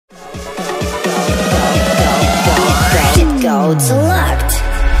Mode select.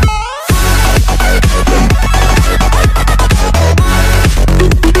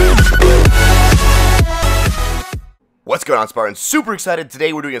 What's going on, Spartans? Super excited.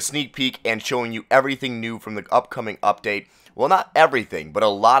 Today we're doing a sneak peek and showing you everything new from the upcoming update. Well, not everything, but a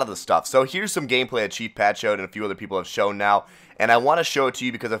lot of the stuff. So here's some gameplay that Chief Pat showed and a few other people have shown now. And I want to show it to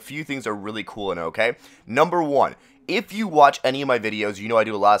you because a few things are really cool in it, okay? Number one, if you watch any of my videos, you know I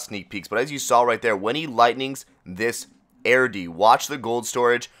do a lot of sneak peeks. But as you saw right there, when he lightnings this air D, watch the gold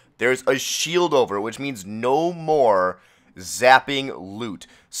storage. There's a shield over it, which means no more zapping loot.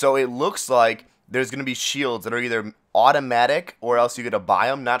 So it looks like there's going to be shields that are either automatic or else you get to buy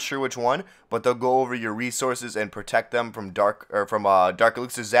them, not sure which one, but they'll go over your resources and protect them from dark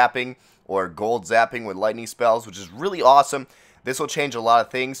elixir zapping or gold zapping with lightning spells, which is really awesome. This will change a lot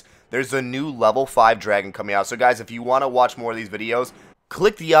of things. There's a new level 5 dragon coming out. So guys, if you want to watch more of these videos,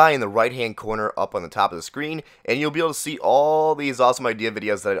 click the eye in the right hand corner up on the top of the screen and you'll be able to see all these awesome idea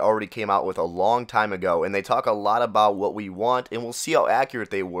videos that I already came out with a long time ago, and they talk a lot about what we want and we'll see how accurate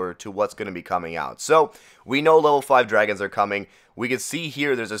they were to what's going to be coming out. So we know level 5 dragons are coming. We can see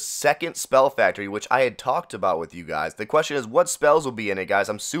here there's a second spell factory, which I had talked about with you guys. The question is, what spells will be in it, guys?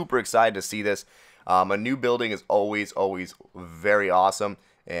 I'm super excited to see this. A new building is always very awesome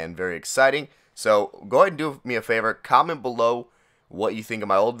and very exciting. So go ahead and do me a favor, comment below what you think of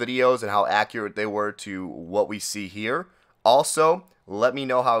my old videos and how accurate they were to what we see here. Also, let me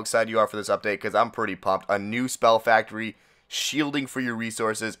know how excited you are for this update because I'm pretty pumped. A new spell factory, shielding for your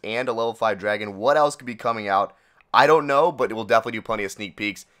resources, and a level 5 dragon. What else could be coming out? I don't know, but we'll definitely do plenty of sneak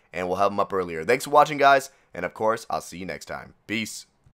peeks and we'll have them up earlier. Thanks for watching, guys, and of course, I'll see you next time. Peace.